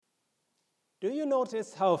Do you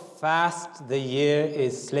notice how fast the year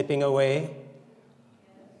is slipping away?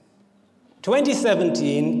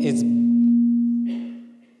 2017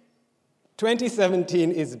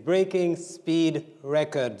 is breaking speed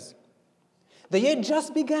records. The year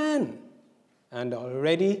just began, and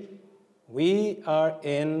already we are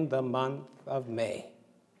in the month of May.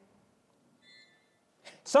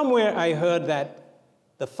 Somewhere I heard that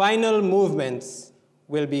the final movements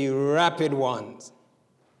will be rapid ones.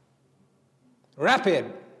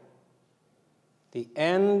 Rapid. The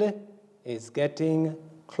end is getting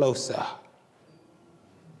closer.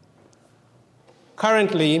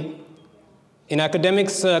 Currently, in academic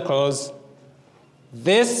circles,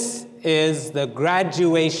 this is the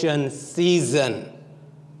graduation season.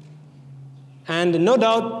 And no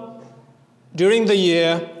doubt, during the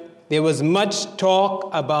year, there was much talk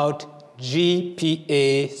about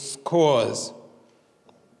GPA scores.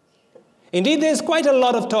 Indeed, there's quite a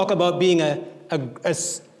lot of talk about being a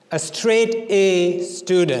straight A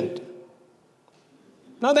student.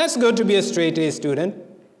 Now, that's good to be a straight A student,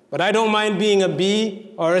 but I don't mind being a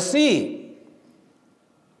B or a C.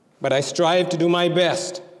 But I strive to do my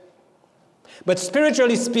best. But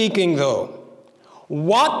spiritually speaking, though,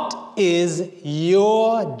 what is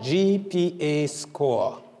your GPA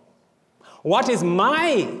score? What is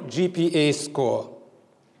my GPA score?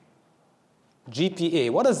 GPA,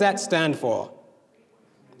 what does that stand for?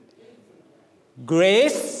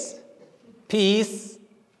 Grace, peace,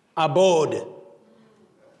 abode.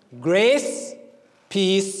 Grace,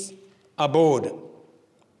 peace, abode.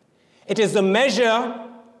 It is the measure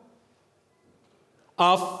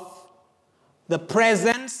of the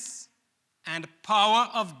presence and power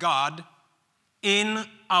of God in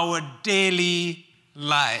our daily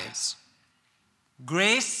lives.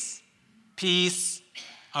 Grace, peace,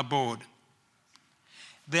 abode.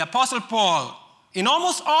 The Apostle Paul, in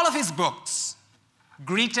almost all of his books,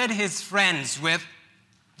 greeted his friends with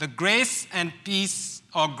the grace and peace,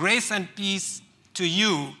 or grace and peace to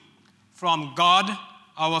you from God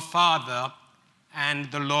our Father and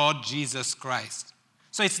the Lord Jesus Christ.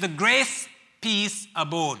 So it's the grace, peace,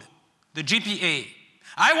 abode, the GPA.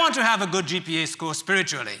 I want to have a good GPA score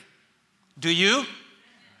spiritually. Do you?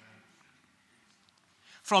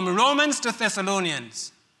 From Romans to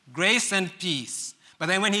Thessalonians, grace and peace. But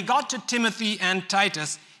then when he got to Timothy and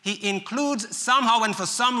Titus, he includes somehow and for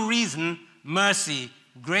some reason, mercy,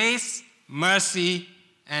 grace, mercy,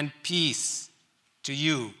 and peace to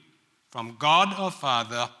you from God our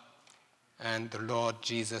Father and the Lord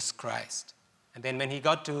Jesus Christ. And then when he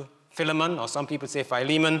got to Philemon, or some people say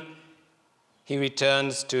Philemon, he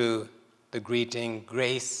returns to the greeting,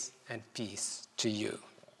 grace and peace to you.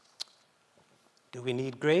 Do we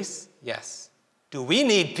need grace? Yes. Do we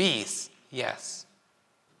need peace? Yes.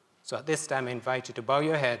 So at this time, I invite you to bow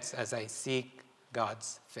your heads as I seek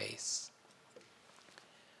God's face.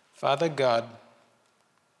 Father God,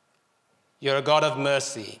 you're a God of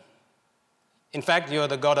mercy. In fact, you're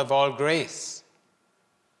the God of all grace.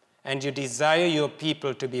 And you desire your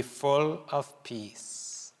people to be full of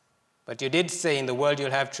peace. But you did say in the world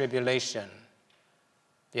you'll have tribulation.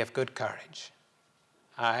 Be of good courage.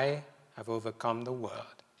 I have overcome the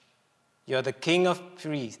world. You're the King of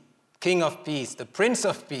peace, the Prince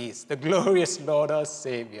of Peace, the glorious Lord our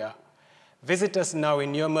Savior. Visit us now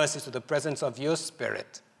in your mercy to the presence of your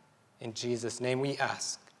Spirit. In Jesus' name we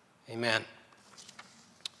ask. Amen.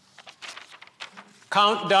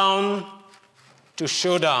 Countdown to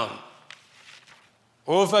showdown.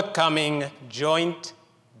 Overcoming joint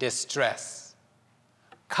distress.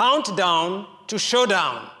 Countdown to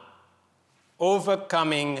showdown.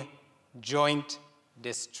 Overcoming joint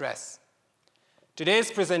distress.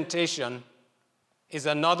 Today's presentation is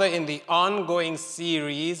another in the ongoing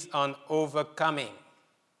series on overcoming.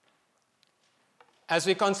 As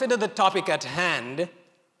we consider the topic at hand,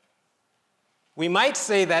 we might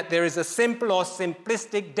say that there is a simple or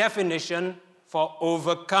simplistic definition for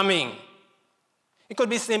overcoming. It could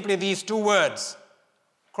be simply these two words,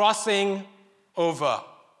 crossing over.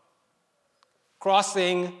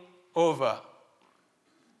 Crossing over.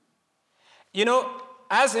 You know,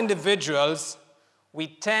 as individuals, we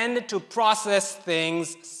tend to process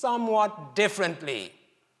things somewhat differently.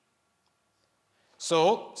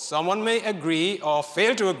 So, someone may agree or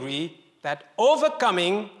fail to agree that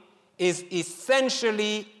overcoming is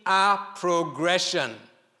essentially a progression,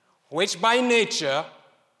 which by nature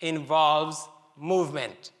involves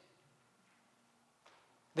movement.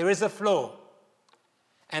 There is a flow,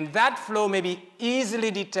 and that flow may be easily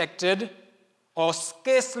detected or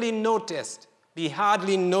scarcely noticed, be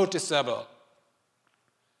hardly noticeable.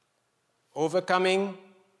 Overcoming,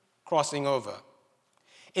 crossing over.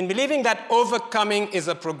 In believing that overcoming is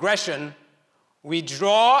a progression, we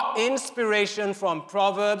draw inspiration from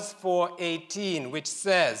Proverbs 4:18, which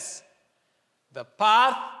says, "The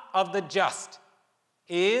path of the just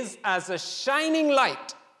is as a shining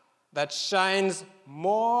light that shines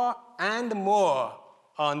more and more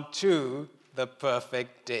unto the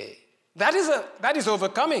perfect day." That is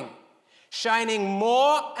overcoming, shining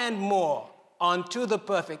more and more unto the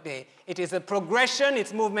perfect day. It is a progression,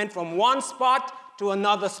 it's movement from one spot to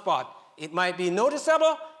another spot. It might be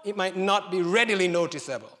noticeable, it might not be readily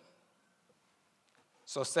noticeable.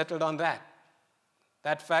 So settled on that.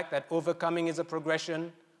 That fact that overcoming is a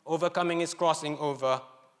progression, overcoming is crossing over.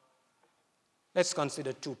 Let's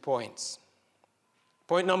consider 2 points.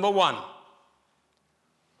 Point number 1.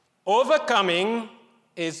 Overcoming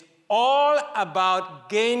is all about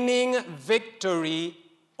gaining victory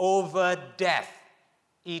over death,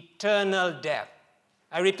 eternal death.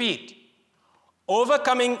 I repeat,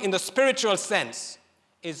 overcoming in the spiritual sense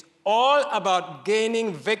is all about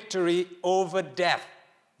gaining victory over death,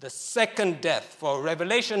 the second death. For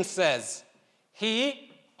Revelation says,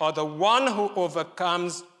 "He or the one who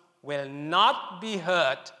overcomes will not be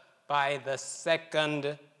hurt by the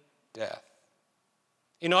second death."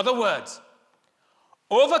 In other words,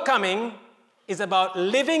 overcoming is about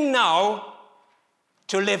living now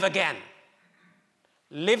to live again.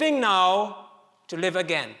 Living now to live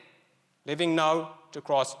again. Living now to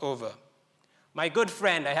cross over. My good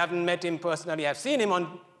friend, I haven't met him personally, I've seen him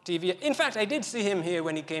on TV. In fact, I did see him here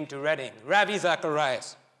when he came to Reading, Ravi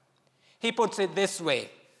Zacharias. He puts it this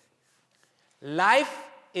way: life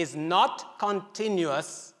is not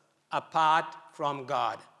continuous apart from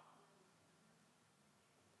God.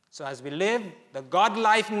 So as we live the God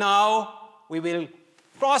life now, we will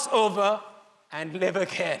cross over and live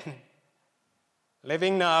again.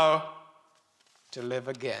 Living now to live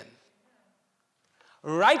again.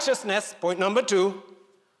 Righteousness, point number 2,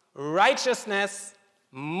 righteousness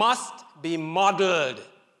must be modeled.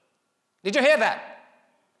 Did you hear that?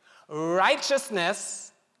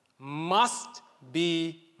 Righteousness must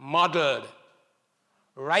be modeled.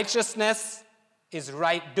 Righteousness is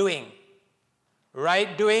right doing.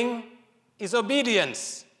 Right doing is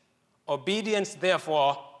obedience. Obedience,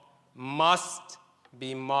 therefore, must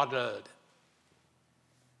be modeled.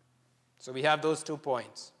 So we have those 2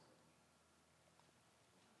 points.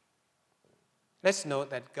 Let's note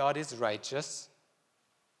that God is righteous.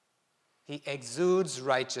 He exudes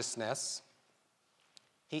righteousness.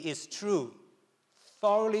 He is true,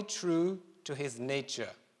 thoroughly true to his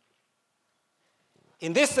nature.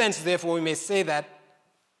 In this sense, therefore, we may say that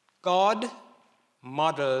God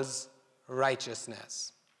models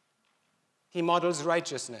righteousness. He models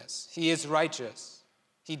righteousness. He is righteous.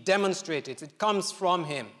 He demonstrates it. It comes from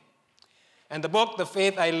him. And the book, The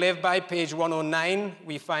Faith I Live By, page 109,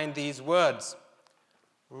 we find these words: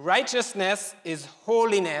 righteousness is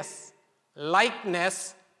holiness,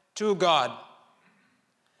 likeness to God.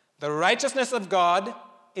 The righteousness of God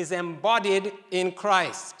is embodied in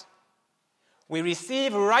Christ. We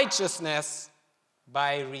receive righteousness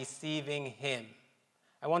by receiving him.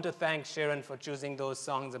 I want to thank Sharon for choosing those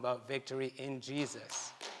songs about victory in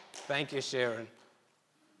Jesus. Thank you, Sharon.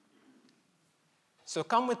 So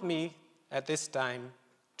come with me at this time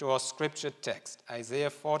to our scripture text,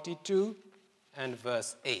 Isaiah 42 and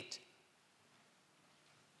verse 8.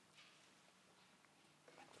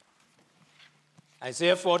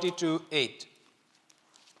 Isaiah 42, 8.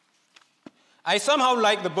 I somehow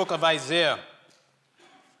like the book of Isaiah.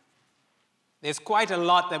 There's quite a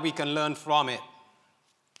lot that we can learn from it.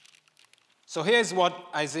 So here's what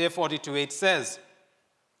Isaiah 42, 8 says.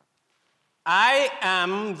 I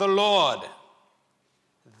am the Lord.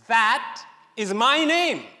 That is my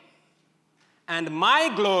name. And my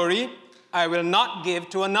glory I will not give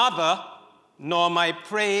to another, nor my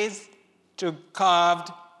praise to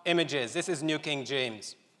carved images. This is New King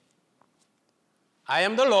James. I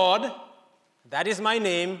am the Lord. That is my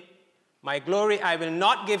name. My glory I will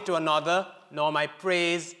not give to another, nor my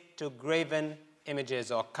praise to graven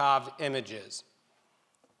images or carved images.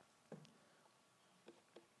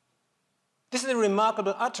 This is a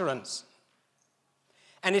remarkable utterance.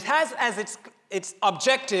 And it has as its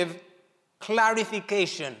objective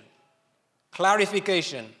clarification.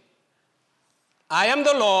 Clarification. I am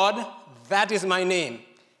the Lord, that is my name.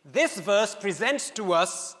 This verse presents to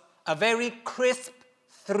us a very crisp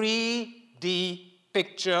 3D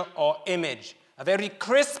picture or image. A very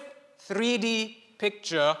crisp 3D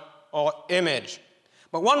picture or image.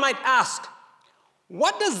 But one might ask,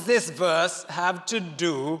 what does this verse have to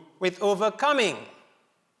do with overcoming?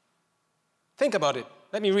 Think about it.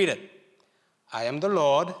 Let me read it. I am the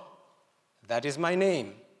Lord, that is my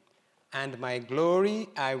name. and my glory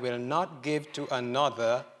I will not give to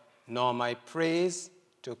another, nor my praise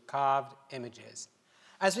to carved images.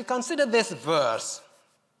 As we consider this verse,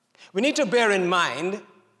 we need to bear in mind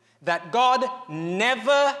that God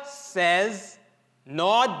never says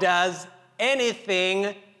nor does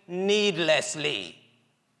anything needlessly.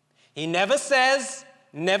 He never says,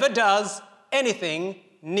 never does anything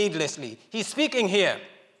needlessly. He's speaking here.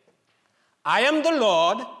 I am the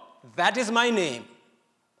Lord, that is my name.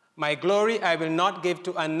 My glory I will not give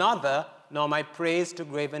to another, nor my praise to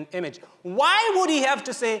graven image. Why would he have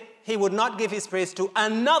to say he would not give his praise to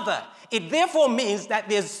another? It therefore means that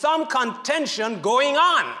there's some contention going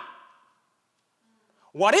on.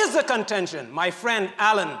 What is the contention? My friend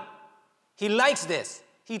Alan, he likes this.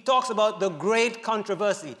 He talks about the great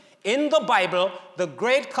controversy. In the Bible, the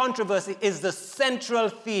great controversy is the central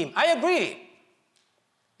theme. I agree.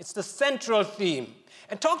 It's the central theme.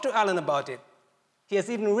 And talk to Alan about it. He has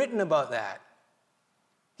even written about that.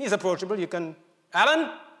 He's approachable. You can,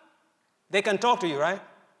 Alan, they can talk to you, right?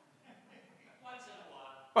 Once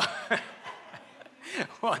in a while.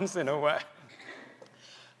 Once in a while.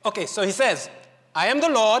 Okay, so he says, I am the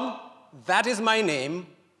Lord, that is my name.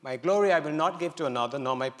 My glory I will not give to another,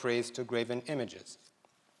 nor my praise to graven images.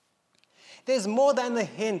 There's more than a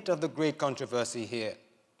hint of the great controversy here.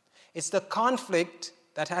 It's the conflict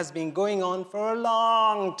that has been going on for a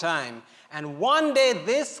long time. And one day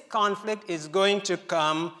this conflict is going to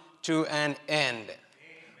come to an end. Amen.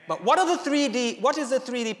 But what is the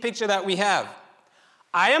 3D picture that we have?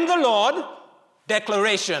 I am the Lord,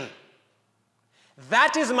 declaration.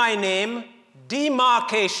 That is my name,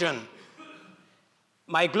 demarcation.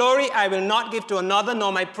 My glory I will not give to another,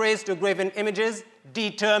 nor my praise to graven images,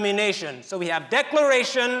 determination. So we have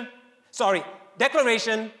declaration,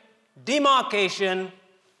 demarcation,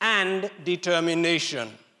 and determination.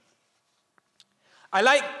 I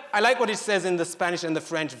like what it says in the Spanish and the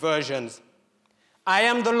French versions. I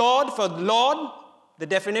am the Lord. For Lord, the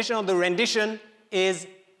definition of the rendition is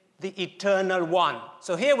the eternal one.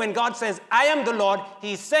 So here when God says, I am the Lord,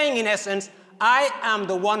 he's saying in essence, I am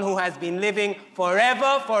the one who has been living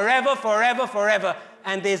forever, forever, forever, forever,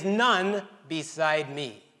 and there's none beside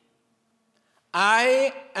me.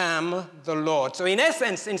 I am the Lord. So in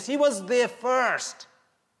essence, since he was there first,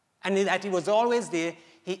 and that he was always there,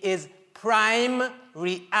 he is prime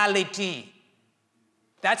reality.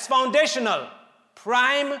 That's foundational.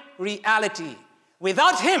 Prime reality.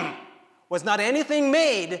 Without him was not anything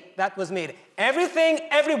made that was made. Everything,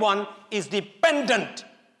 everyone is dependent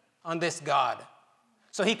on this God.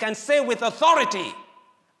 So he can say with authority,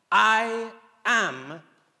 I am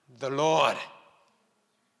the Lord.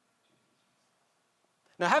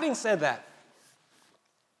 Now, having said that,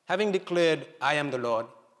 having declared, I am the Lord,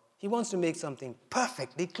 he wants to make something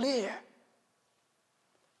perfectly clear.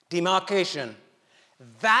 Demarcation.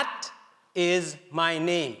 That is my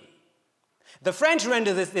name. The French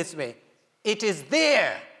renders it this way. It is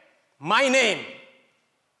there, my name.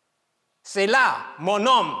 C'est là, mon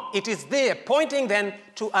nom. It is there, pointing then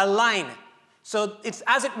to a line. So it's,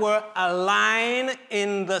 as it were, a line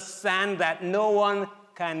in the sand that no one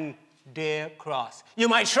can dare cross. You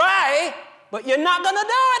might try, but you're not going to do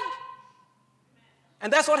it.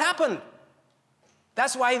 And that's what happened.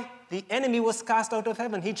 That's why the enemy was cast out of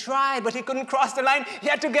heaven. He tried, but he couldn't cross the line. He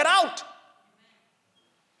had to get out.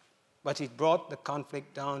 But he brought the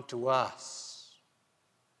conflict down to us.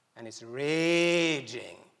 And it's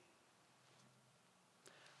raging.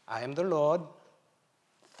 I am the Lord.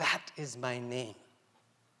 That is my name.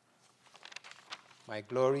 My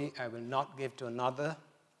glory I will not give to another,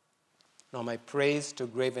 nor my praise to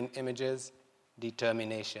graven images.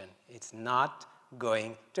 Determination. It's not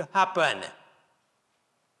going to happen.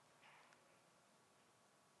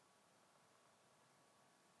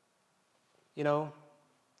 You know,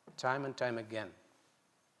 time and time again,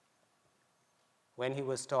 when he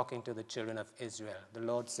was talking to the children of Israel, the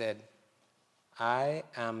Lord said, I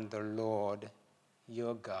am the Lord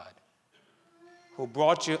your God, who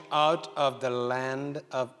brought you out of the land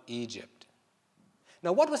of Egypt.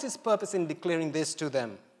 Now, what was his purpose in declaring this to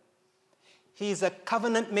them? He's a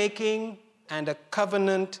covenant-making and a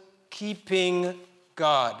covenant-keeping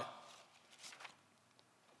God.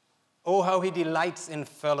 Oh, how he delights in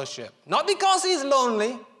fellowship. Not because he's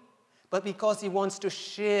lonely, but because he wants to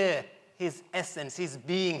share his essence, his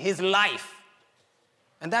being, his life.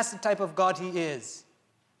 And that's the type of God he is.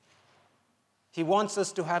 He wants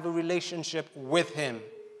us to have a relationship with him.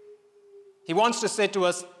 He wants to say to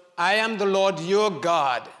us, I am the Lord your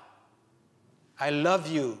God. I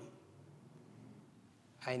love you.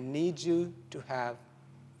 I need you to have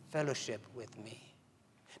fellowship with me.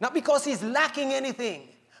 Not because he's lacking anything,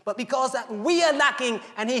 but because that we are lacking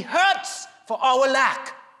and he hurts for our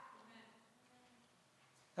lack.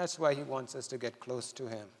 That's why he wants us to get close to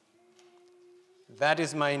him. That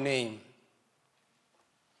is my name.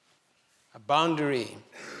 A boundary,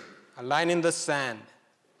 a line in the sand.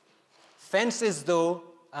 Fences, though,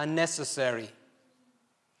 are necessary.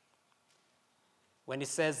 When it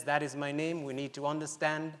says, that is my name, we need to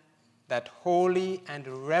understand that holy and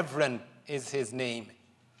reverent is his name.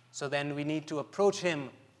 So then we need to approach him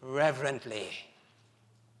reverently.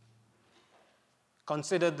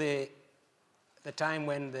 Consider the time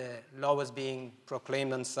when the law was being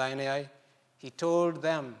proclaimed on Sinai. He told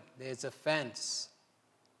them, there's a fence.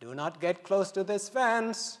 Do not get close to this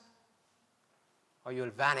fence, or you'll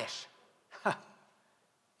vanish.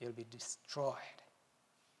 You'll be destroyed.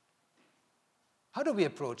 How do we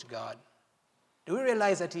approach God? Do we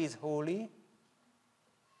realize that he is holy?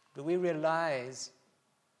 Do we realize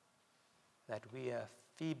that we are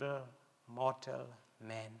feeble, mortal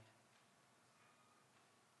men?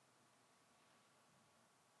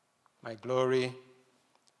 My glory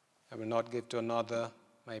I will not give to another,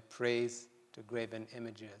 my praise to graven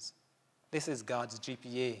images. This is God's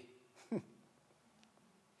GPA.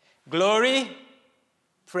 Glory,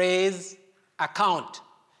 praise, account.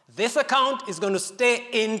 This account is going to stay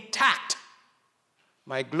intact.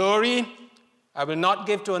 My glory I will not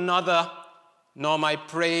give to another, nor my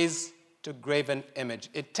praise to graven image.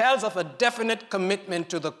 It tells of a definite commitment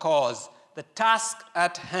to the cause, the task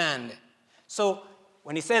at hand. So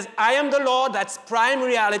when he says, I am the Lord, that's prime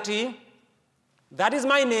reality. That is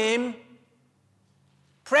my name.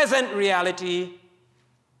 Present reality.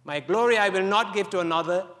 My glory I will not give to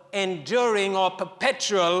another. Enduring or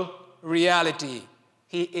perpetual reality.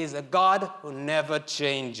 He is a God who never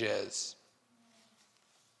changes.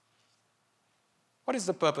 What is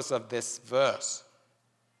the purpose of this verse?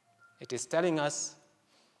 It is telling us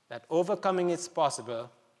that overcoming is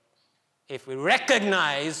possible if we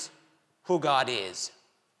recognize who God is.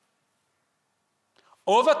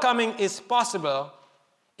 Overcoming is possible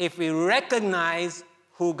if we recognize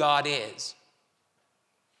who God is.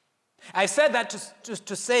 I said that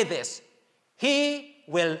to say this. He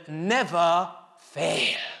will never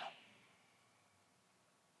fail.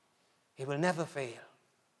 He will never fail.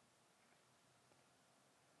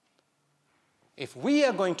 If we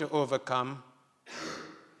are going to overcome,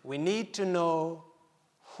 we need to know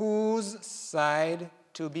whose side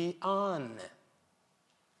to be on.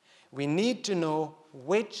 We need to know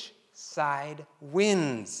which side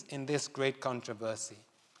wins in this great controversy.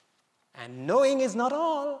 And knowing is not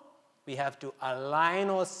all. We have to align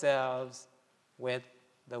ourselves with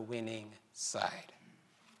the winning side.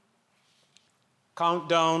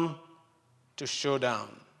 Countdown to showdown.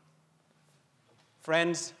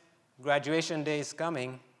 Friends, graduation day is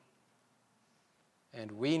coming,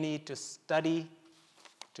 and we need to study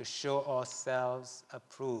to show ourselves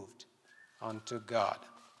approved unto God.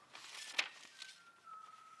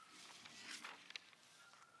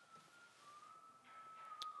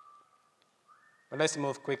 But let's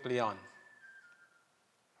move quickly on.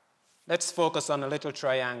 Let's focus on a little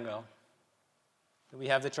triangle. Do we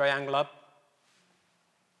have the triangle up?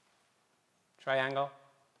 Triangle?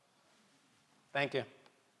 Thank you.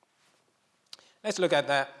 Let's look at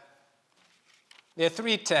that. There are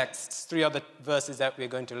three texts, three other verses that we're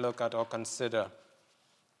going to look at or consider.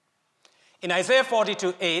 In Isaiah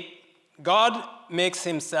 42:8, God makes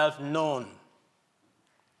himself known.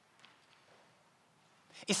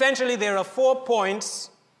 Essentially, there are 4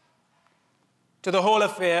 points to the whole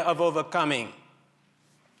affair of overcoming.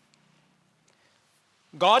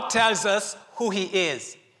 God tells us who he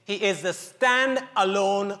is. He is the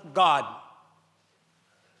stand-alone God.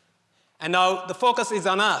 And now the focus is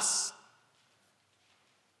on us.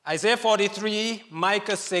 Isaiah 43,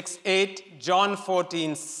 Micah 6:8, John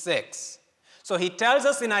 14:6. So he tells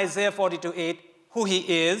us in Isaiah 42:8 who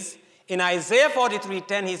he is. In Isaiah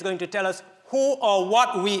 43:10, he's going to tell us who or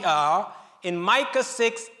what we are. In Micah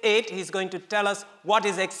 6:8, he's going to tell us what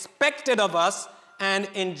is expected of us. And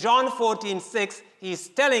in John 14:6, he's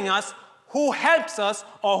telling us who helps us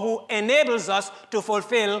or who enables us to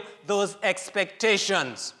fulfill those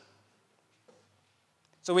expectations.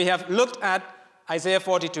 So we have looked at Isaiah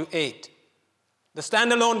 42:8, the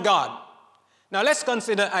standalone God. Now let's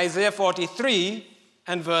consider Isaiah 43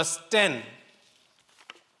 and verse 10.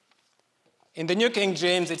 In the New King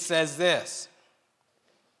James, it says this: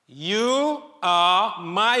 "You are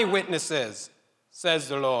my witnesses, says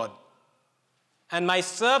the Lord, and my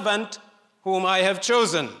servant whom I have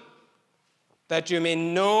chosen, that you may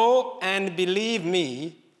know and believe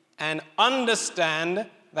me and understand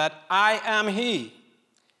that I am he.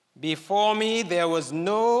 Before me there was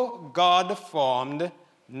no God formed,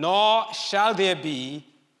 nor shall there be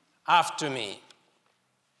after me.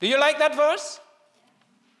 Do you like that verse?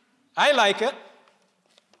 I like it.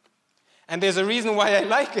 And there's a reason why I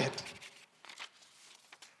like it.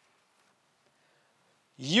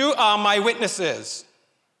 You are my witnesses,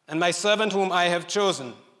 and my servant whom I have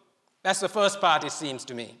chosen. That's the first part, it seems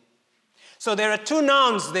to me. So there are two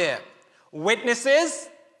nouns there. Witnesses,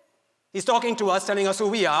 he's talking to us, telling us who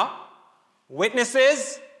we are.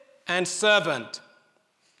 Witnesses and servant.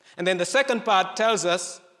 And then the second part tells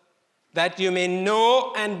us that you may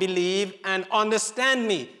know and believe and understand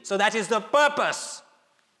me. So that is the purpose.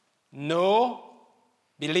 Know,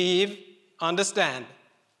 believe, understand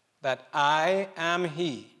that I am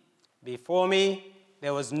he. Before me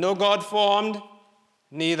there was no God formed,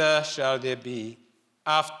 neither shall there be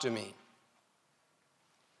after me.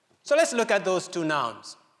 So let's look at those two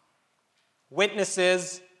nouns.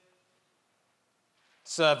 Witnesses,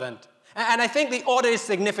 servant. And I think the order is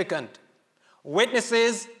significant.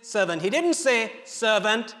 Witnesses, servant. He didn't say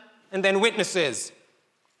servant and then witnesses,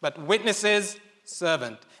 but witnesses,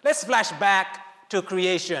 servant. Let's flash back to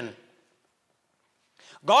creation.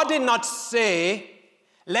 God did not say,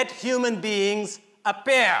 let human beings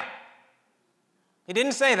appear. He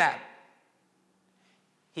didn't say that.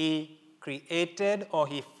 He created or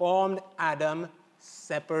he formed Adam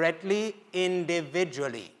separately,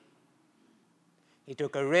 individually. He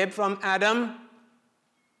took a rib from Adam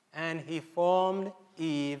and he formed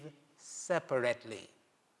Eve separately.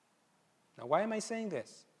 Now, why am I saying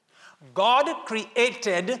this? God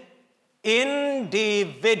created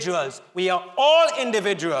individuals. We are all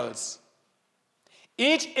individuals.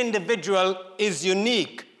 Each individual is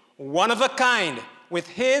unique, one of a kind, with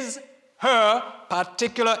his, her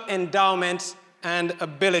particular endowments and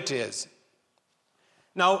abilities.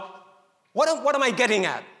 Now, what am I getting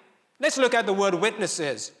at? Let's look at the word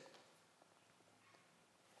witnesses.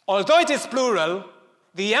 Although it is plural,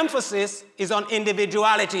 the emphasis is on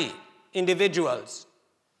individuality, individuals.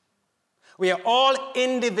 We are all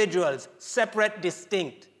individuals, separate,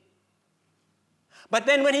 distinct. But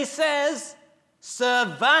then when he says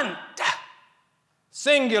servant,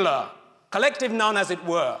 singular, collective noun as it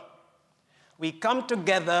were, we come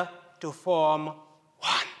together to form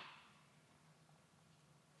one.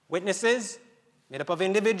 Witnesses, made up of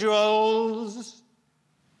individuals,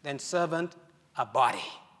 then servant, a body.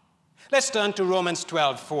 Let's turn to Romans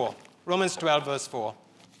 12:4. Romans 12, verse 4.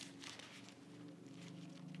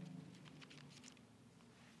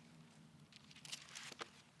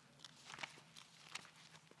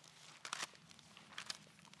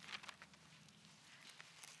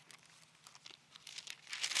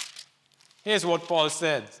 Here's what Paul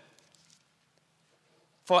said.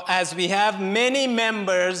 For as we have many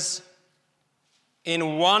members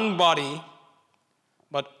in one body,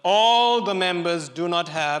 but all the members do not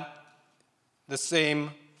have the same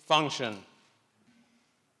function.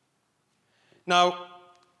 Now,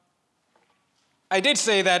 I did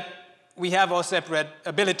say that we have our separate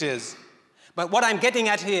abilities, but what I'm getting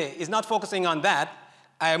at here is not focusing on that.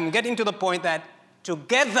 I'm getting to the point that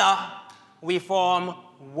together we form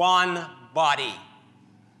one body.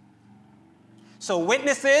 So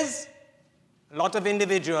witnesses, a lot of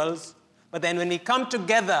individuals, but then when we come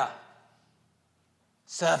together,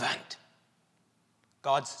 servant,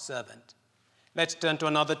 God's servant. Let's turn to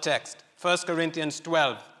another text, 1 Corinthians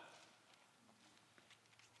 12,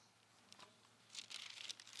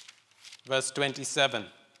 verse 27.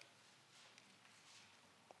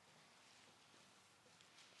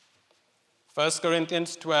 1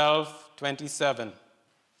 Corinthians 12, 27.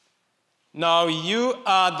 Now you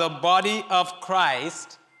are the body of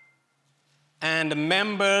Christ and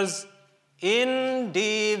members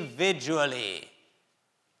individually.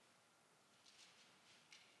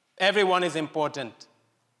 Everyone is important.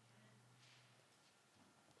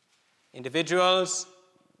 Individuals,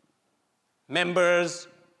 members,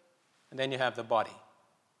 and then you have the body.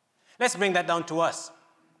 Let's bring that down to us.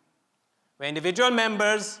 We're individual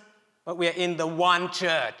members, but we are in the one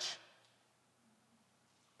church.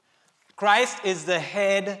 Christ is the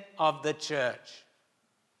head of the church.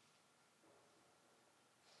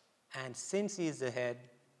 And since he is the head,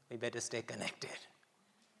 we better stay connected.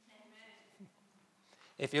 Amen.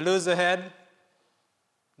 If you lose the head,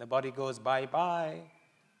 the body goes bye-bye.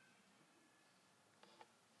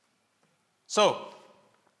 So,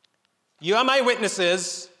 you are my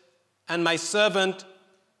witnesses and my servant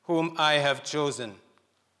whom I have chosen.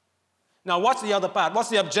 Now, what's the other part? What's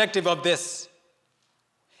the objective of this?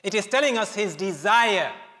 It is telling us his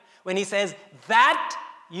desire when he says, that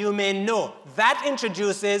you may know. That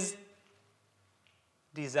introduces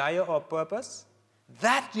desire, or purpose,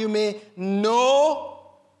 that you may know,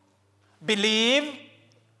 believe,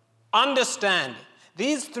 understand.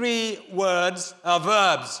 These three words are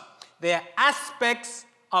verbs. They are aspects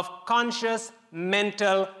of conscious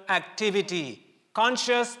mental activity.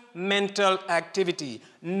 Conscious mental activity.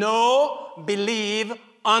 Know, believe,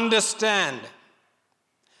 understand.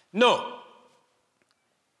 Know.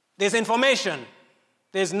 There's information.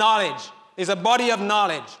 There's knowledge. There's a body of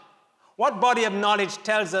knowledge. What body of knowledge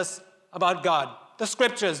tells us about God? The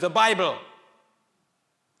Scriptures, the Bible.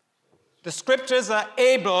 The Scriptures are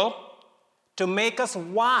able to make us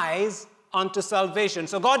wise unto salvation.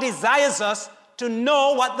 So God desires us to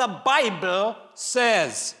know what the Bible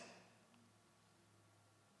says.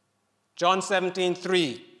 John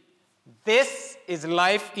 17:3. This is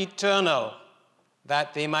life eternal,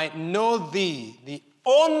 that they might know thee, the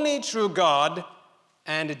only true God,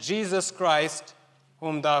 and Jesus Christ,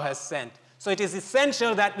 whom thou hast sent. So it is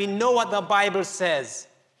essential that we know what the Bible says.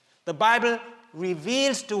 The Bible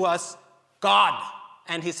reveals to us God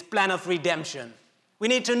and his plan of redemption. We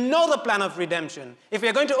need to know the plan of redemption. If we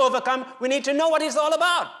are going to overcome, we need to know what it's all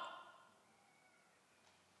about.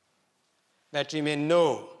 That you may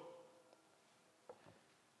know.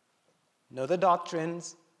 Know the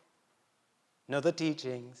doctrines, know the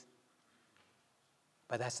teachings,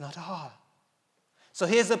 but that's not all. So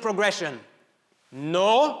here's the progression.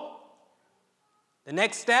 Know. The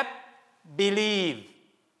next step, believe.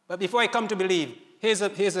 But before I come to believe, here's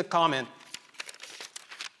a comment.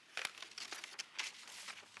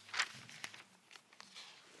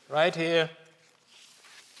 Right here.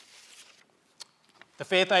 The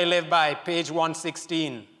Faith I Live By, page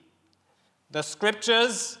 116. The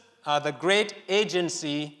Scriptures are the great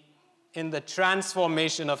agency in the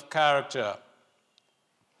transformation of character.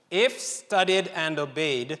 If studied and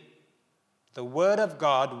obeyed, the Word of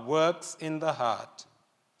God works in the heart,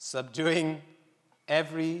 subduing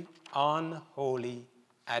every unholy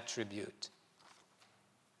attribute.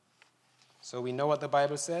 So we know what the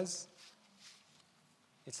Bible says.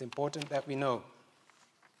 It's important that we know.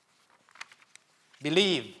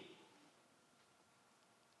 Believe.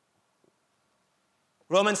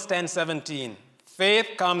 Romans 10:17.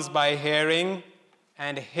 Faith comes by hearing,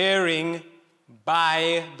 and hearing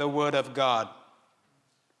by the Word of God.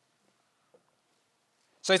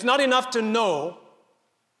 So it's not enough to know.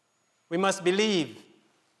 We must believe.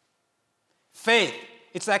 Faith,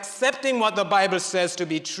 it's accepting what the Bible says to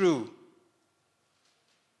be true.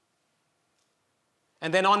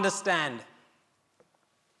 And then understand.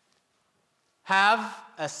 Have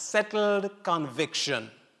a settled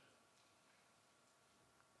conviction.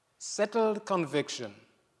 Settled conviction.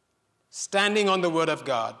 Standing on the Word of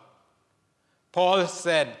God. Paul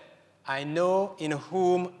said, I know in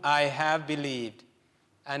whom I have believed,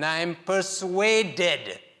 and I am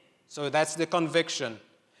persuaded. So that's the conviction.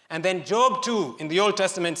 And then Job 2 in the Old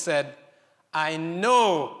Testament said, I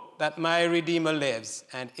know that my Redeemer lives,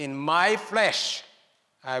 and in my flesh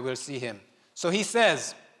I will see him. So he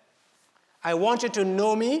says, I want you to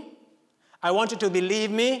know me. I want you to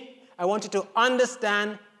believe me. I want you to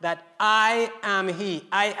understand that I am he.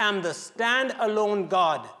 I am the stand-alone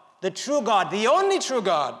God, the true God, the only true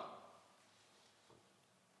God.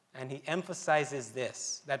 And he emphasizes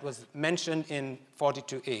this that was mentioned in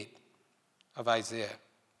 42:8 of Isaiah.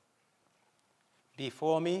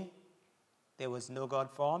 Before me there was no God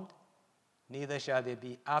formed, neither shall there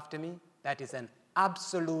be after me. That is an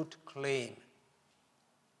absolute claim.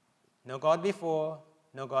 No God before,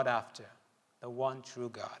 no God after. The one true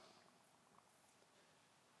God.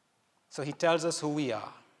 So he tells us who we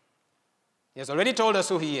are. He has already told us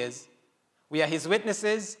who he is. We are his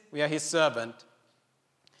witnesses. We are his servant.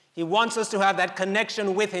 He wants us to have that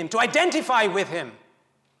connection with him, to identify with him.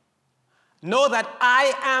 Know that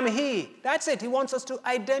I am he. That's it. He wants us to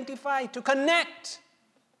identify, to connect.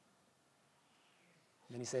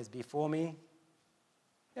 Then he says, before me,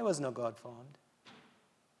 there was no God formed.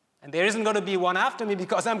 And there isn't going to be one after me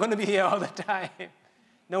because I'm going to be here all the time.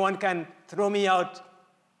 No one can throw me out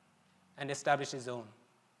and establish his own.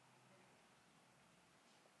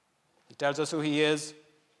 He tells us who he is.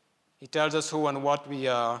 He tells us who and what we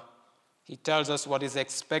are. He tells us what is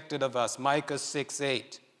expected of us. Micah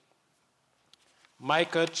 6:8.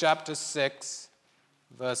 Micah chapter 6,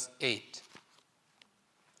 verse 8.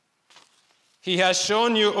 He has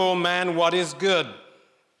shown you, O man, what is good.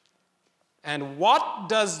 And what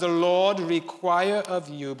does the Lord require of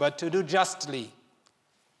you but to do justly,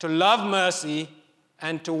 to love mercy,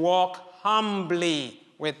 and to walk humbly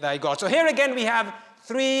with thy God? So here again we have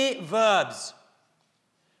three verbs.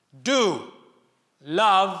 Do,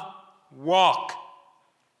 love, walk.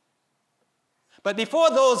 But before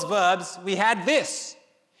those verbs, we had this.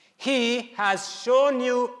 He has shown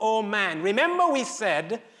you, O man. Remember we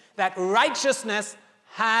said that righteousness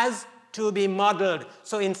has to be modeled.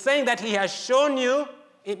 So in saying that he has shown you,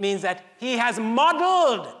 it means that he has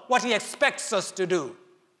modeled what he expects us to do.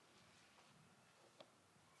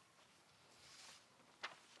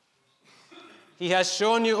 He has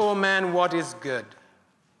shown you, O man, what is good.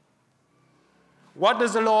 What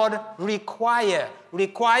does the Lord require?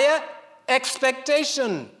 Require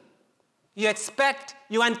expectation. You expect,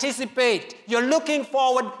 you anticipate, you're looking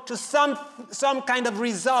forward to some kind of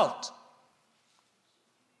result.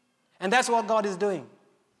 And that's what God is doing.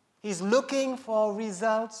 He's looking for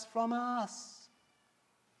results from us.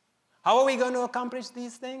 How are we going to accomplish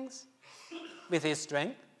these things? With his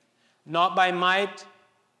strength. Not by might,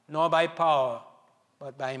 nor by power,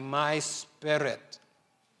 but by my Spirit.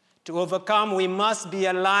 To overcome, we must be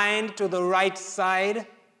aligned to the right side.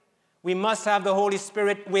 We must have the Holy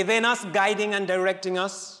Spirit within us, guiding and directing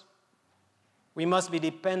us. We must be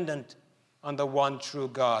dependent on the one true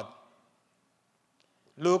God.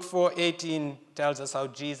 Luke 4:18 tells us how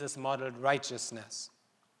Jesus modeled righteousness.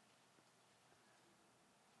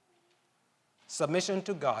 Submission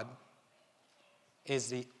to God is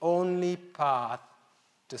the only path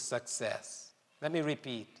to success. Let me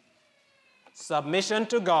repeat. Submission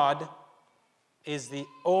to God is the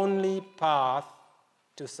only path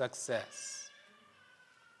to success.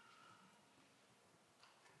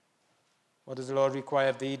 What does the Lord require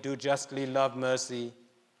of thee? Do justly, love mercy,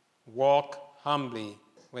 walk humbly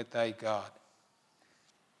with thy God.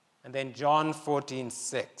 And then John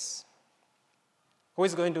 14:6. Who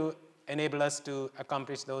is going to enable us to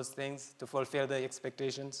accomplish those things, to fulfill the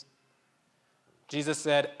expectations? Jesus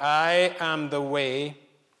said, I am the way,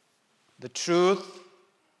 the truth,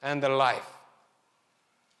 and the life.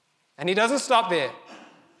 And he doesn't stop there.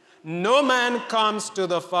 No man comes to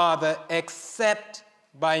the Father except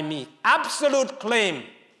by me. Absolute claim.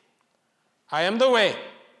 I am the way,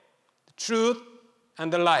 the truth,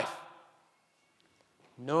 and the life.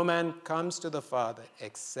 No man comes to the Father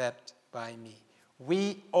except by me.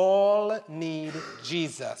 We all need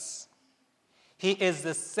Jesus. He is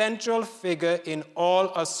the central figure in all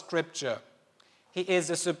of Scripture. He is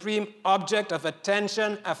the supreme object of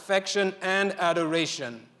attention, affection, and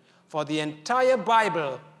adoration. For the entire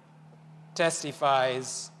Bible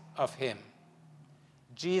testifies of him.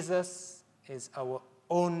 Jesus is our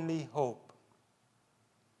only hope.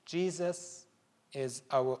 Jesus is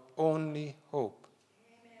our only hope.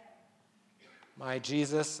 Amen. My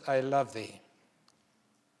Jesus, I love thee.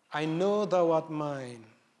 I know thou art mine.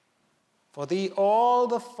 For thee all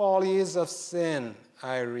the follies of sin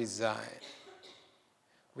I resign.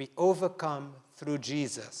 We overcome through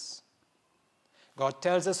Jesus. God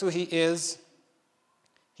tells us who he is.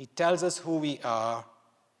 He tells us who we are.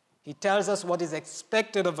 He tells us what is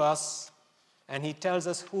expected of us. And he tells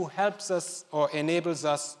us who helps us or enables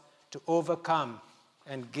us to overcome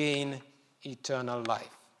and gain eternal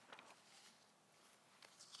life.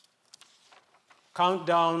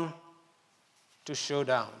 Countdown to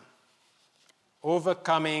showdown.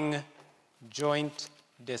 Overcoming joint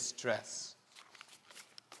distress.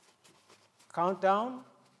 Countdown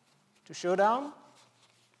to showdown?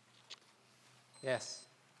 Yes.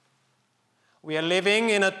 We are living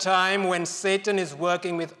in a time when Satan is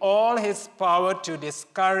working with all his power to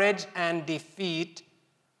discourage and defeat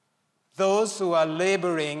those who are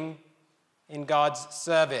laboring in God's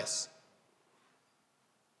service.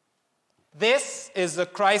 This is the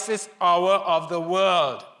crisis hour of the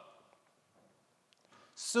world.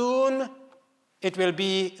 Soon it will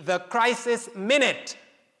be the crisis minute,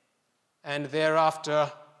 and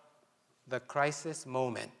thereafter the crisis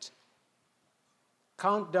moment.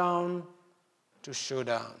 Countdown to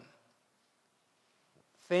showdown.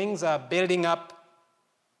 Things are building up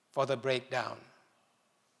for the breakdown.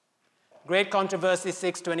 Great Controversy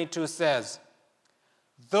 6:22 says,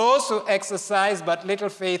 those who exercise but little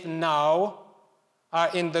faith now are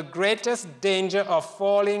in the greatest danger of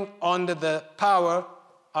falling under the power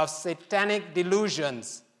of satanic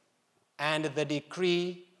delusions and the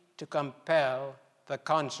decree to compel the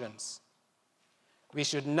conscience. We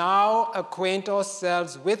should now acquaint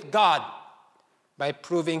ourselves with God by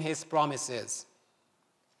proving his promises.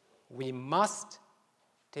 We must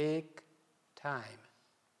take time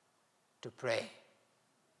to pray.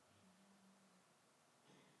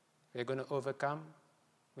 We're going to overcome.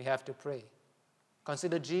 We have to pray.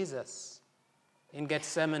 Consider Jesus in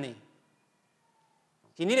Gethsemane.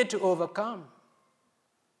 He needed to overcome.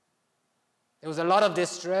 There was a lot of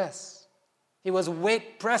distress. He was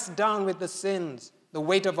pressed down with the sins, the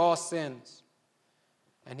weight of our sins.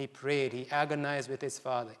 And he prayed, he agonized with his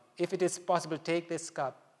father. If it is possible, take this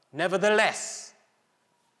cup. Nevertheless,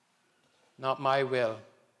 not my will,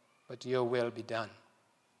 but your will be done.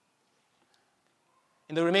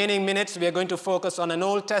 In the remaining minutes, we are going to focus on an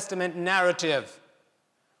Old Testament narrative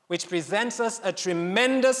which presents us a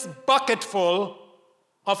tremendous bucketful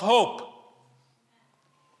of hope.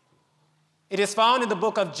 It is found in the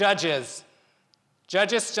book of Judges,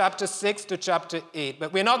 Judges chapter 6 to chapter 8.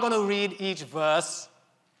 But we're not going to read each verse.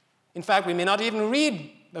 In fact, we may not even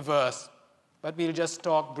read the verse, but we'll just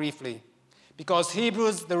talk briefly. Because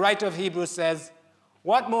the writer of Hebrews says,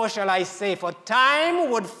 "What more shall I say? For time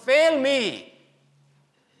would fail me."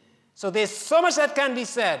 So there's so much that can be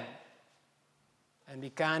said, and we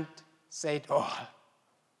can't say it all.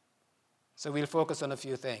 So we'll focus on a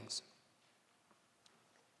few things.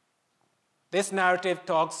 This narrative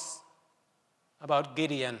talks about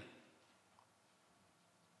Gideon.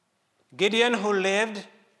 Gideon, who lived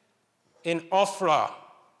in Ophrah.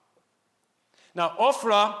 Now,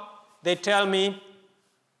 Ophrah, they tell me,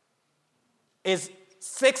 is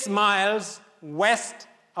 6 miles west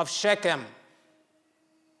of Shechem.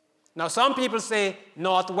 Now, some people say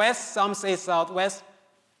northwest, some say southwest.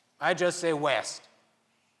 I just say west.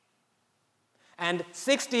 And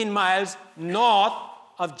 16 miles north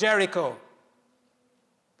of Jericho.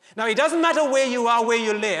 Now, it doesn't matter where you are, where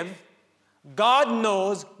you live. God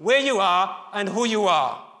knows where you are and who you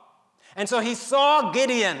are. And so he saw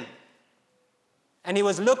Gideon, and he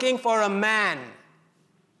was looking for a man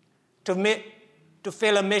to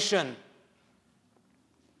fill a mission.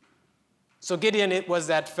 So Gideon, it was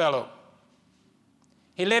that fellow.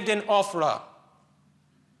 He lived in Ophrah.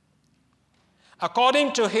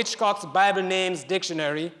 According to Hitchcock's Bible Names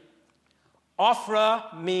Dictionary,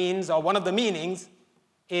 Ophrah means, or one of the meanings,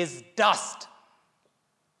 is dust.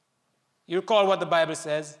 You recall what the Bible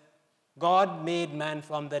says? God made man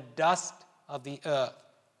from the dust of the earth.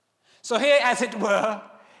 So here, as it were,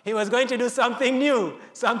 he was going to do something new,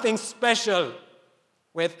 something special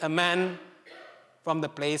with a man from the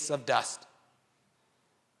place of dust.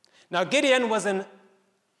 Now, Gideon was an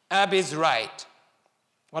Abizrite.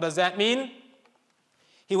 What does that mean?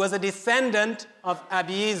 He was a descendant of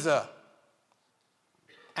Abiezer.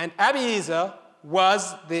 And Abiezer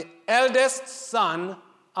was the eldest son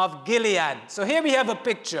of Gilead. So here we have a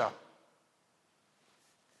picture.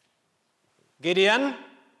 Gideon,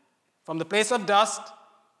 from the place of dust,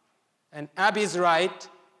 an Abizrite,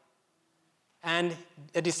 and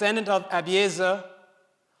a descendant of Abiezer,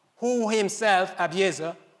 who himself,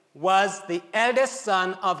 Abiezer, was the eldest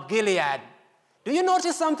son of Gilead. Do you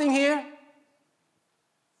notice something here?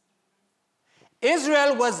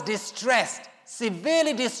 Israel was distressed,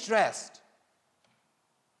 severely distressed.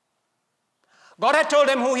 God had told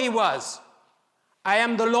them who he was. I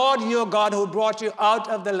am the Lord your God who brought you out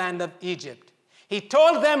of the land of Egypt. He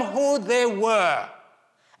told them who they were,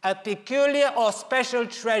 a peculiar or special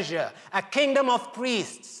treasure, a kingdom of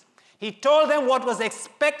priests. He told them what was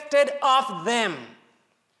expected of them.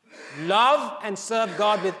 Love and serve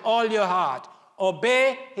God with all your heart.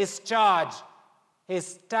 Obey his charge, his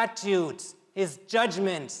statutes, his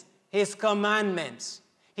judgments, his commandments.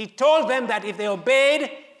 He told them that if they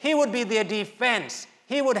obeyed, he would be their defense.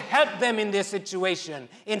 He would help them in their situation.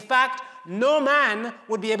 In fact, no man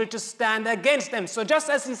would be able to stand against them. So just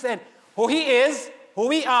as he said, who he is, who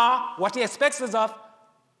we are, what he expects of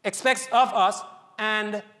us,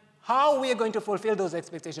 and how we are going to fulfill those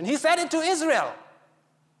expectations. He said it to Israel.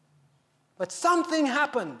 But something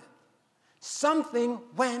happened. Something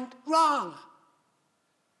went wrong.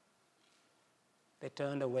 They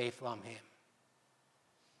turned away from him.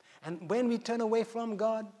 And when we turn away from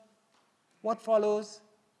God, what follows?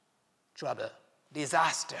 Trouble,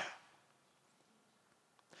 disaster.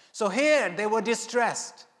 So here they were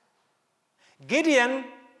distressed. Gideon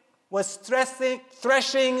was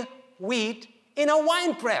threshing wheat in a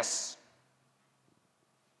wine press.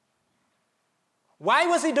 Why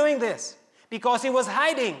was he doing this? Because he was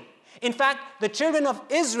hiding. In fact, the children of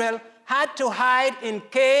Israel had to hide in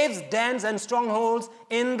caves, dens, and strongholds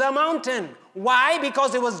in the mountain. Why?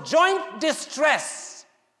 Because there was joint distress.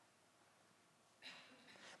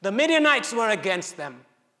 The Midianites were against them.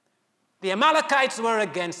 The Amalekites were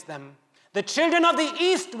against them. The children of the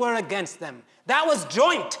east were against them. That was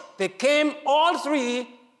joint. They came all three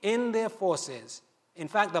in their forces. In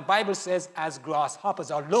fact, the Bible says as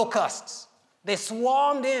grasshoppers or locusts. They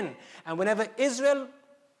swarmed in. And whenever Israel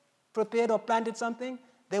prepared or planted something,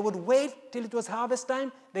 they would wait till it was harvest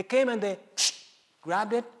time. They came and they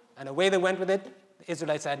grabbed it, and away they went with it. The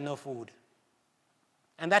Israelites had no food.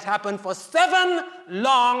 And that happened for 7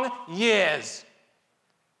 long years.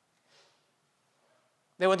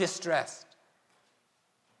 They were distressed.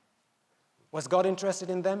 Was God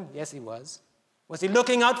interested in them? Yes, he was. Was he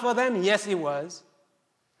looking out for them? Yes, he was.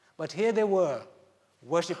 But here they were,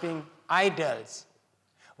 worshiping idols.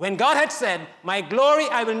 When God had said, my glory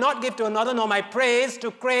I will not give to another, nor my praise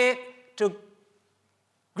to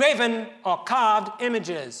graven or carved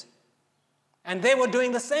images. And they were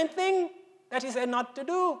doing the same thing that he said not to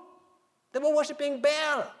do. They were worshiping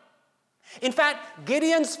Baal. In fact,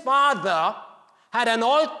 Gideon's father had an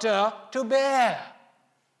altar to Baal.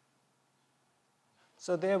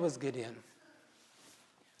 So there was Gideon,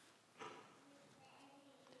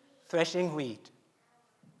 threshing wheat.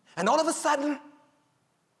 And all of a sudden,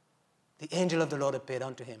 the angel of the Lord appeared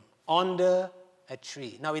unto him under a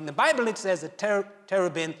tree. Now, in the Bible, it says a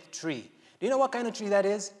terebinth tree. Do you know what kind of tree that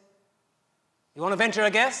is? You want to venture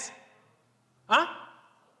a guess? Huh?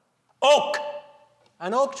 Oak.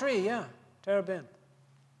 An oak tree, yeah, terebinth.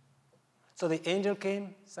 So the angel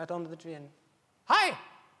came, sat under the tree, and, hi!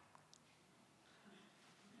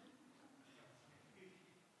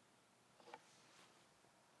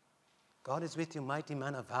 God is with you, mighty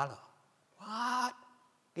man of valor. What?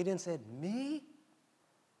 Gideon said, me?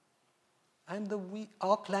 I'm the weak.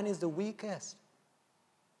 Our clan is the weakest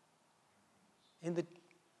in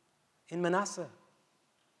Manasseh.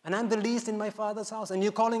 And I'm the least in my father's house. And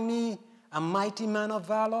you're calling me a mighty man of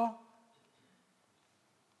valor?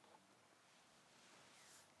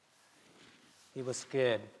 He was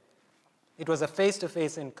scared. It was a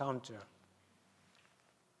face-to-face encounter.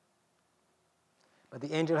 But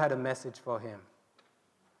the angel had a message for him.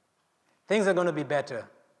 Things are going to be better.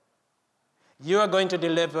 You are going to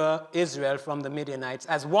deliver Israel from the Midianites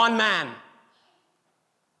as one man.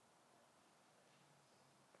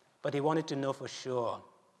 But he wanted to know for sure.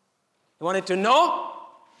 He wanted to know,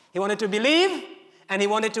 he wanted to believe, and he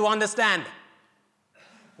wanted to understand.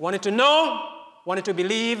 He wanted to know, wanted to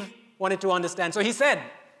believe, wanted to understand. So he said,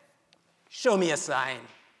 show me a sign.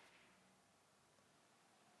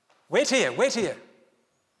 Wait here.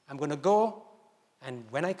 I'm going to go, and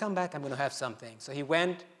when I come back, I'm going to have something. So he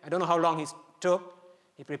went. I don't know how long he took.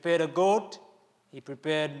 He prepared a goat. He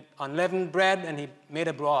prepared unleavened bread, and he made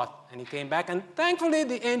a broth. And he came back, and thankfully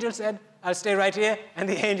the angel said, I'll stay right here. And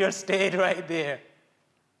the angel stayed right there.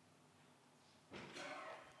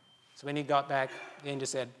 So when he got back, the angel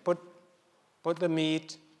said, put the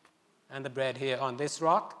meat and the bread here on this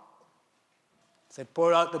rock. He said,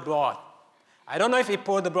 pour out the broth. I don't know if he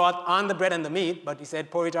poured the broth on the bread and the meat, but he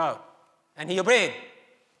said, pour it out. And he obeyed.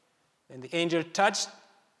 Then the angel touched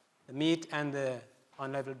the meat and the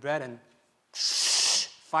unleavened bread, and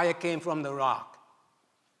fire came from the rock.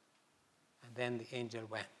 And then the angel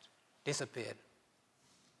went, disappeared.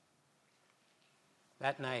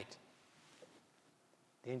 That night,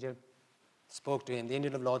 the angel spoke to him. The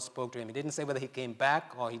angel of the Lord spoke to him. He didn't say whether he came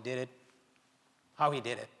back or he did it, how he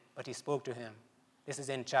did it, but he spoke to him. This is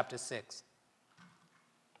in chapter 6.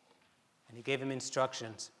 And he gave him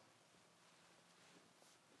instructions.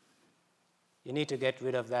 You need to get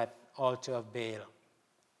rid of that altar of Baal.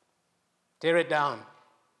 Tear it down.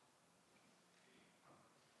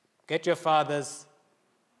 Get your father's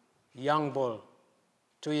young bull,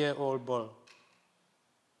 2-year-old bull.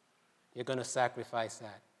 You're going to sacrifice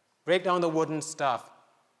that. Break down the wooden stuff.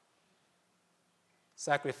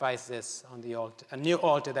 Sacrifice this on the altar, a new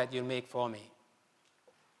altar that you'll make for me.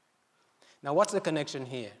 Now, what's the connection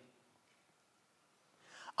here?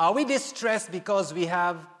 Are we distressed because we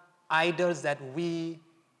have idols that we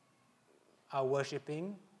are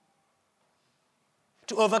worshiping?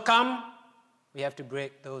 To overcome, we have to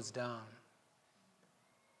break those down.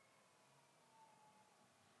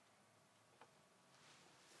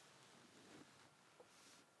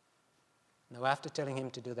 Now, after telling him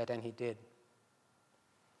to do that, and he did,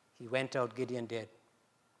 he went out, Gideon did.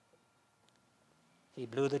 He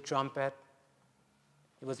blew the trumpet.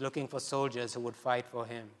 He was looking for soldiers who would fight for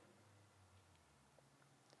him.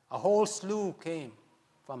 A whole slew came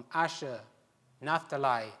from Asher,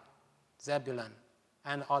 Naphtali, Zebulun,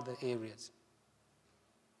 and other areas.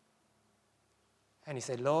 And he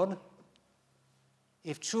said, Lord,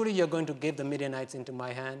 if truly you're going to give the Midianites into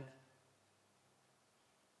my hand,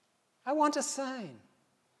 I want a sign.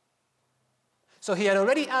 So he had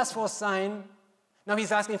already asked for a sign. Now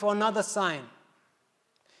he's asking for another sign.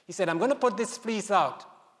 He said, I'm going to put this fleece out.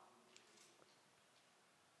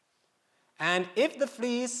 And if the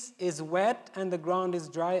fleece is wet and the ground is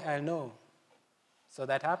dry, I'll know. So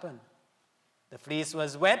that happened. The fleece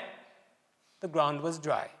was wet, the ground was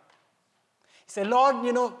dry. He said, Lord,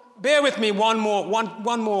 bear with me one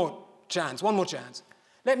more chance.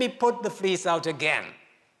 Let me put the fleece out again.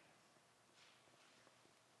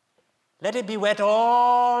 let it be wet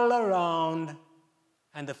all around,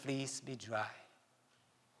 and the fleece be dry.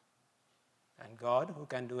 And God, who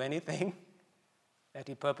can do anything that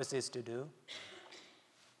he purposes to do,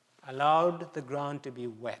 allowed the ground to be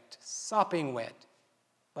wet, sopping wet,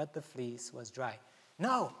 but the fleece was dry.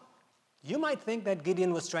 Now, you might think that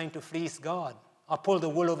Gideon was trying to fleece God or pull the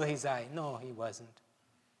wool over his eye. No, he wasn't.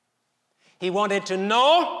 He wanted to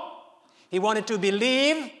know, he wanted to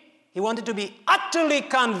believe, he wanted to be utterly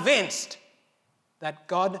convinced that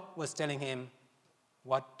God was telling him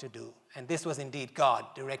what to do. And this was indeed God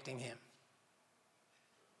directing him.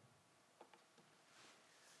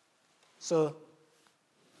 So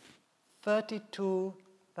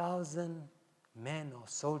 32,000 men or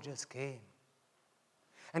soldiers came.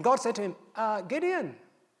 And God said to him, Gideon,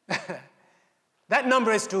 that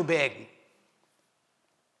number is too big.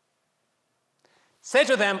 Say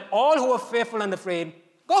to them, all who are fearful and afraid,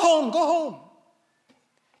 go home, go home.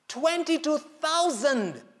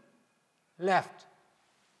 22,000 left.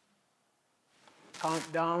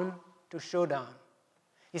 Countdown to showdown.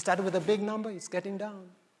 He started with a big number, he's getting down.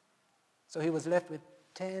 So he was left with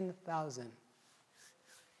 10,000.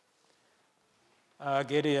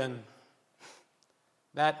 Gideon,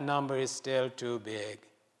 that number is still too big.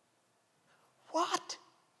 What?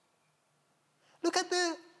 Look at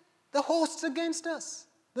the hosts against us,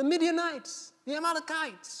 the Midianites, the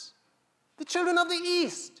Amalekites, the children of the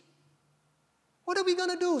east. What are we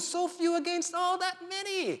going to do? So few against all that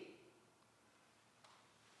many.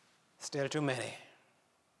 Still too many.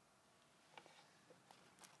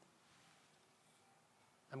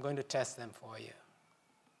 I'm going to test them for you.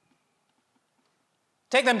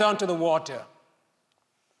 Take them down to the water.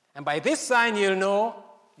 And by this sign you'll know,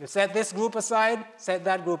 you set this group aside, set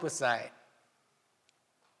that group aside.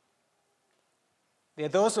 There are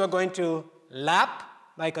those who are going to lap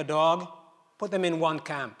like a dog, put them in one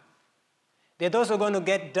camp. There are those who are going to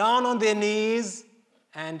get down on their knees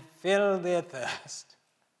and fill their thirst,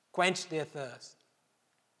 quench their thirst.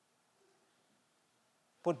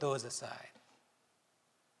 Put those aside.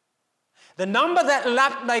 The number that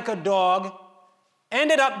lapped like a dog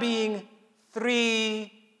ended up being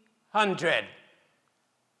 300.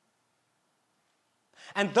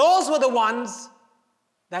 And those were the ones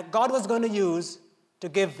that God was going to use to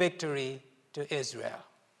give victory to Israel.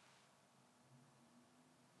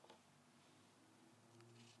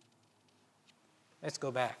 Let's go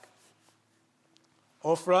back.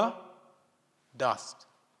 Ophrah, dust.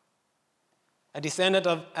 A descendant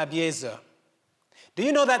of Abiezer. Do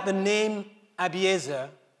you know that the name Abiezer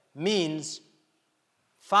means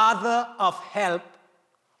father of help,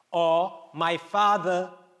 or my father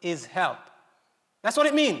is help? That's what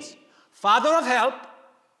it means. Father of help,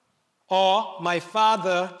 or my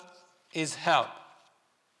father is help.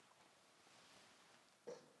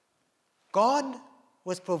 God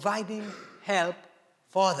was providing help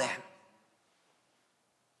for them.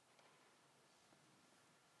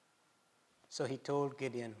 So he told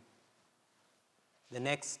Gideon the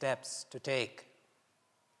next steps to take.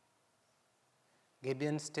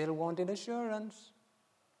 Gideon still wanted assurance.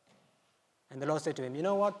 And the Lord said to him, you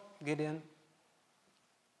know what, Gideon?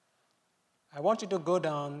 I want you to go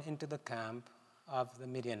down into the camp of the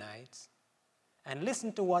Midianites and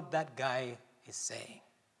listen to what that guy is saying.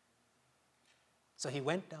 So he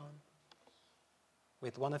went down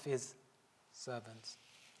with one of his servants,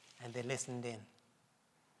 and they listened in.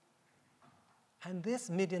 And this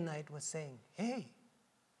Midianite was saying, hey,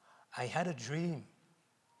 I had a dream.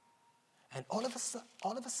 And all of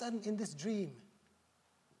a sudden in this dream,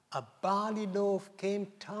 a barley loaf came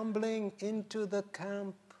tumbling into the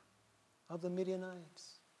camp of the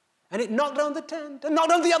Midianites. And it knocked down the tent and knocked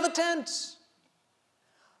down the other tents.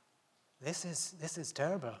 This is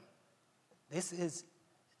terrible. This is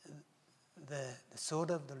the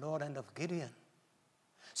sword of the Lord and of Gideon.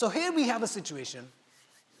 So here we have a situation.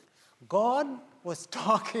 God was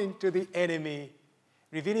talking to the enemy,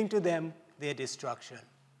 revealing to them their destruction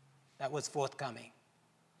that was forthcoming.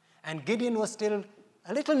 And Gideon was still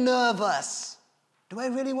a little nervous. Do I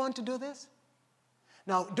really want to do this?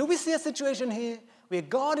 Now, do we see a situation here where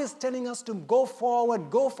God is telling us to go forward,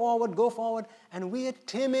 go forward, go forward, and we are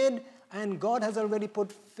timid, and God has already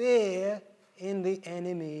put fear in the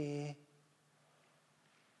enemy?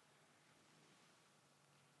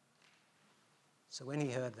 So when he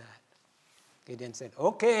heard that, Gideon said,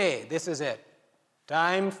 okay, this is it.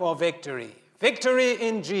 Time for victory. Victory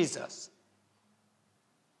in Jesus.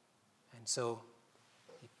 And so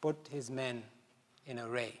he put his men in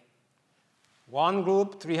array. One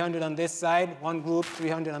group, 300 on this side, one group,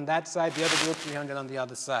 300 on that side, the other group, 300 on the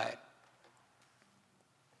other side.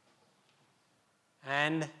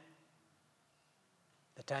 And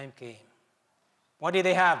the time came. What did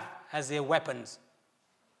they have as their weapons?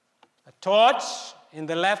 A torch in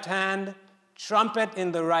the left hand, trumpet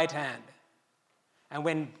in the right hand. And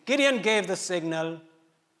when Gideon gave the signal,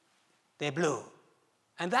 they blew.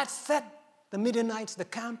 And that set the Midianites, the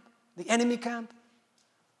camp, the enemy camp,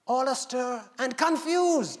 all astir and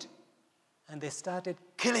confused. And they started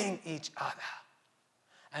killing each other.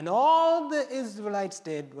 And all the Israelites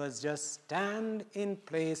did was just stand in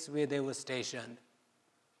place where they were stationed.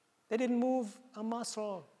 They didn't move a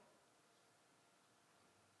muscle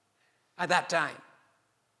at that time.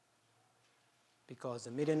 Because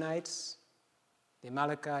the Midianites, the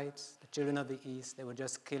Amalekites, the children of the east, they were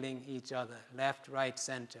just killing each other, left, right,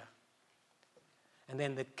 center. And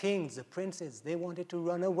then the kings, the princes, they wanted to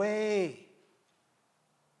run away.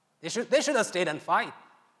 They should have stayed and fight.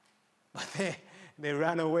 But they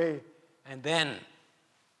ran away. And then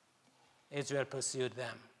Israel pursued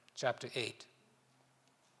them. Chapter 8.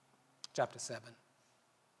 Chapter 7.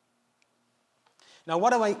 Now,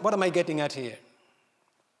 what am I getting at here?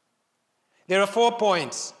 There are 4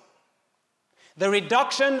 points. The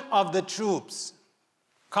reduction of the troops.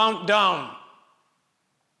 Countdown.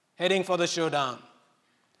 Heading for the showdown.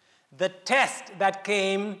 The test that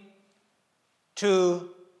came to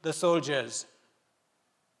the soldiers.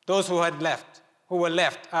 Those who were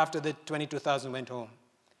left after the 22,000 went home.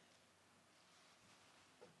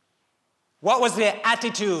 What was their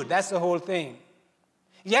attitude? That's the whole thing.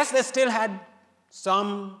 Yes, they still had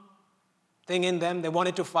some thing in them. They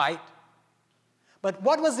wanted to fight. But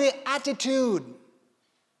what was their attitude?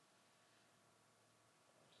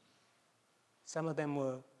 Some of them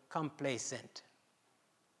were complacent.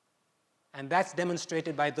 And that's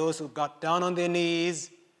demonstrated by those who got down on their knees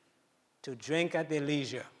to drink at their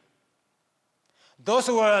leisure. Those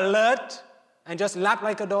who were alert and just lapped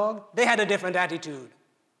like a dog, they had a different attitude.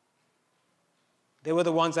 They were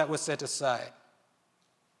the ones that were set aside.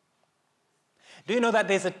 Do you know that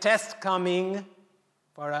there's a test coming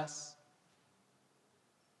for us?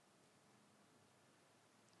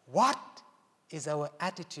 What is our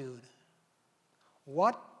attitude?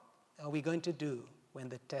 What are we going to do when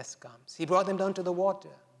the test comes? He brought them down to the water.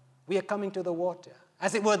 We are coming to the water.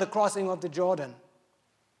 As it were, the crossing of the Jordan.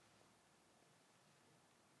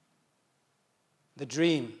 The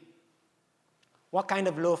dream. What kind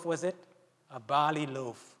of loaf was it? A barley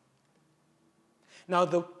loaf. Now,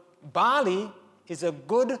 the barley is a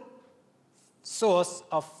good source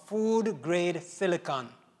of food-grade silicon.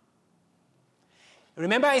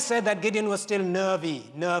 Remember I said that Gideon was still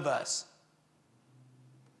nervous.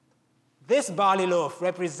 This barley loaf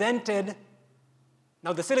represented,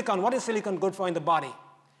 now the silicon, what is silicon good for in the body?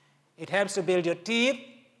 It helps to build your teeth,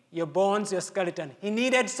 your bones, your skeleton. He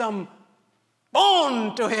needed some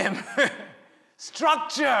bone to him,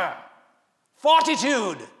 structure,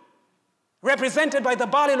 fortitude, represented by the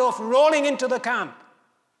barley loaf rolling into the camp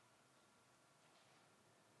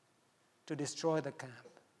to destroy the camp.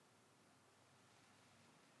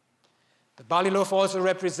 The barley loaf also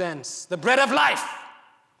represents the bread of life,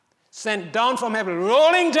 sent down from heaven,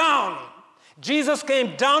 rolling down. Jesus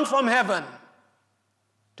came down from heaven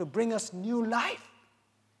to bring us new life,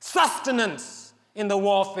 sustenance in the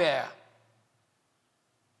warfare.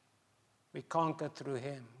 We conquer through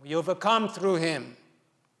him. We overcome through him.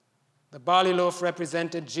 The barley loaf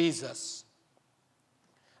represented Jesus.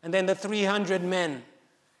 And then the 300 men.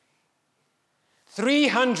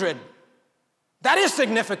 300. That is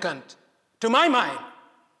significant to my mind.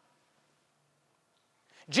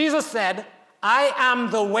 Jesus said, I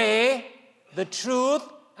am the way, the truth,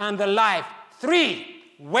 and the life. 3.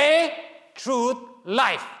 Way, truth,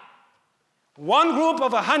 life. One group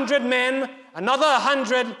of 100 men, another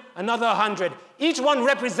 100, another 100. Each one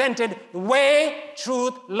represented the way,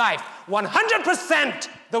 truth, life. 100%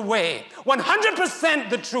 the way, 100%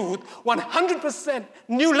 the truth, 100%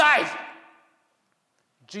 new life.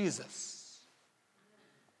 Jesus.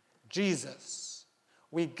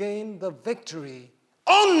 We gain the victory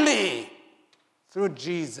only through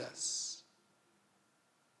Jesus.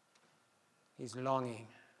 He's longing.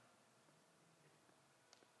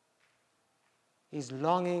 He's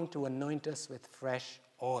longing to anoint us with fresh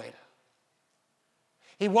oil.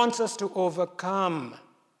 He wants us to overcome.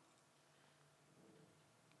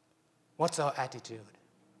 What's our attitude?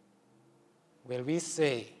 Will we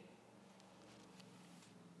say,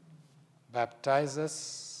 baptize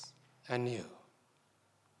us anew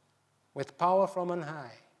with power from on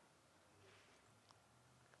high?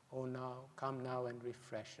 Oh, now, come now and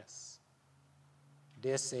refresh us.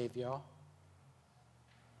 Dear Savior,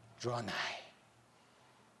 draw nigh.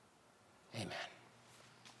 Amen.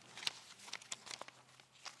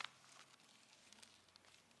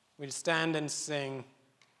 We'll stand and sing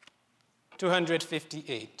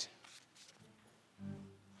 258.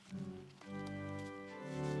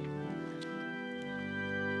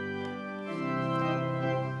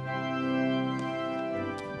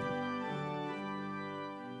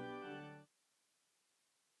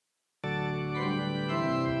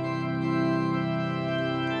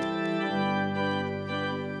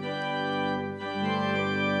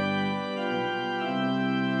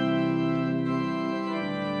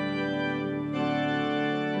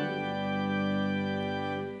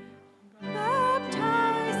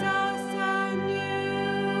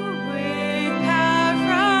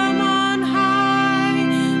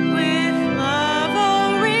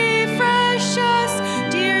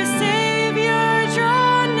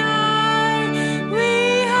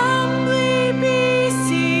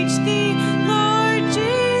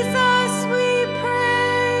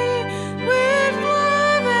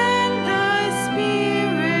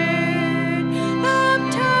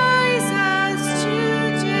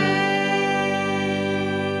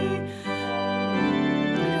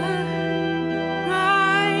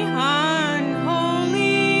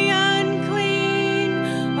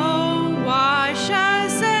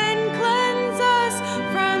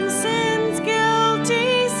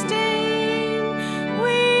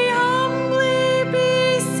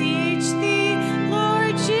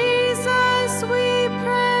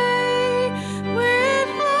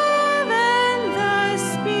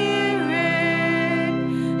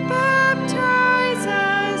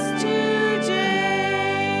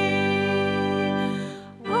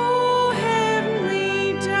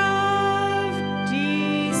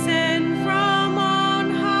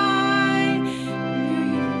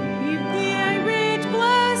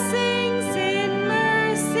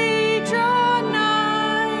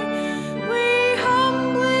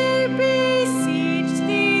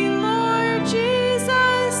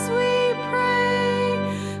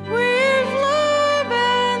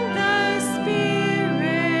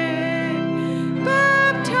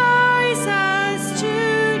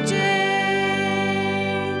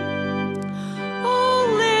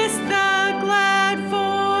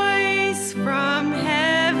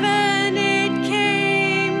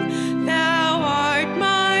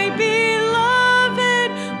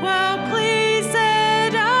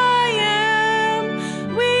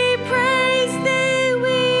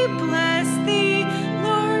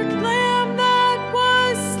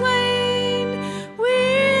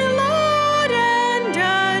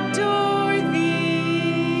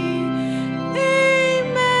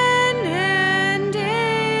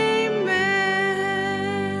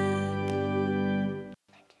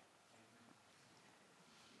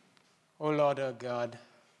 O Lord our God,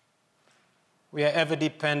 we are ever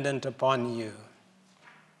dependent upon you.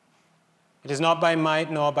 It is not by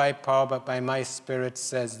might nor by power, but by my Spirit,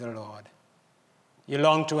 says the Lord. You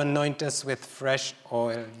long to anoint us with fresh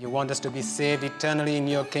oil. You want us to be saved eternally in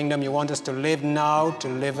your kingdom. You want us to live now, to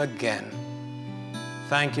live again.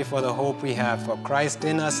 Thank you for the hope we have, for Christ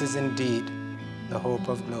in us is indeed the hope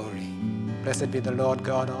of glory. Blessed be the Lord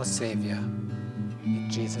God, our Savior. In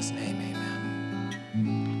Jesus' name,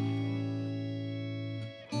 amen.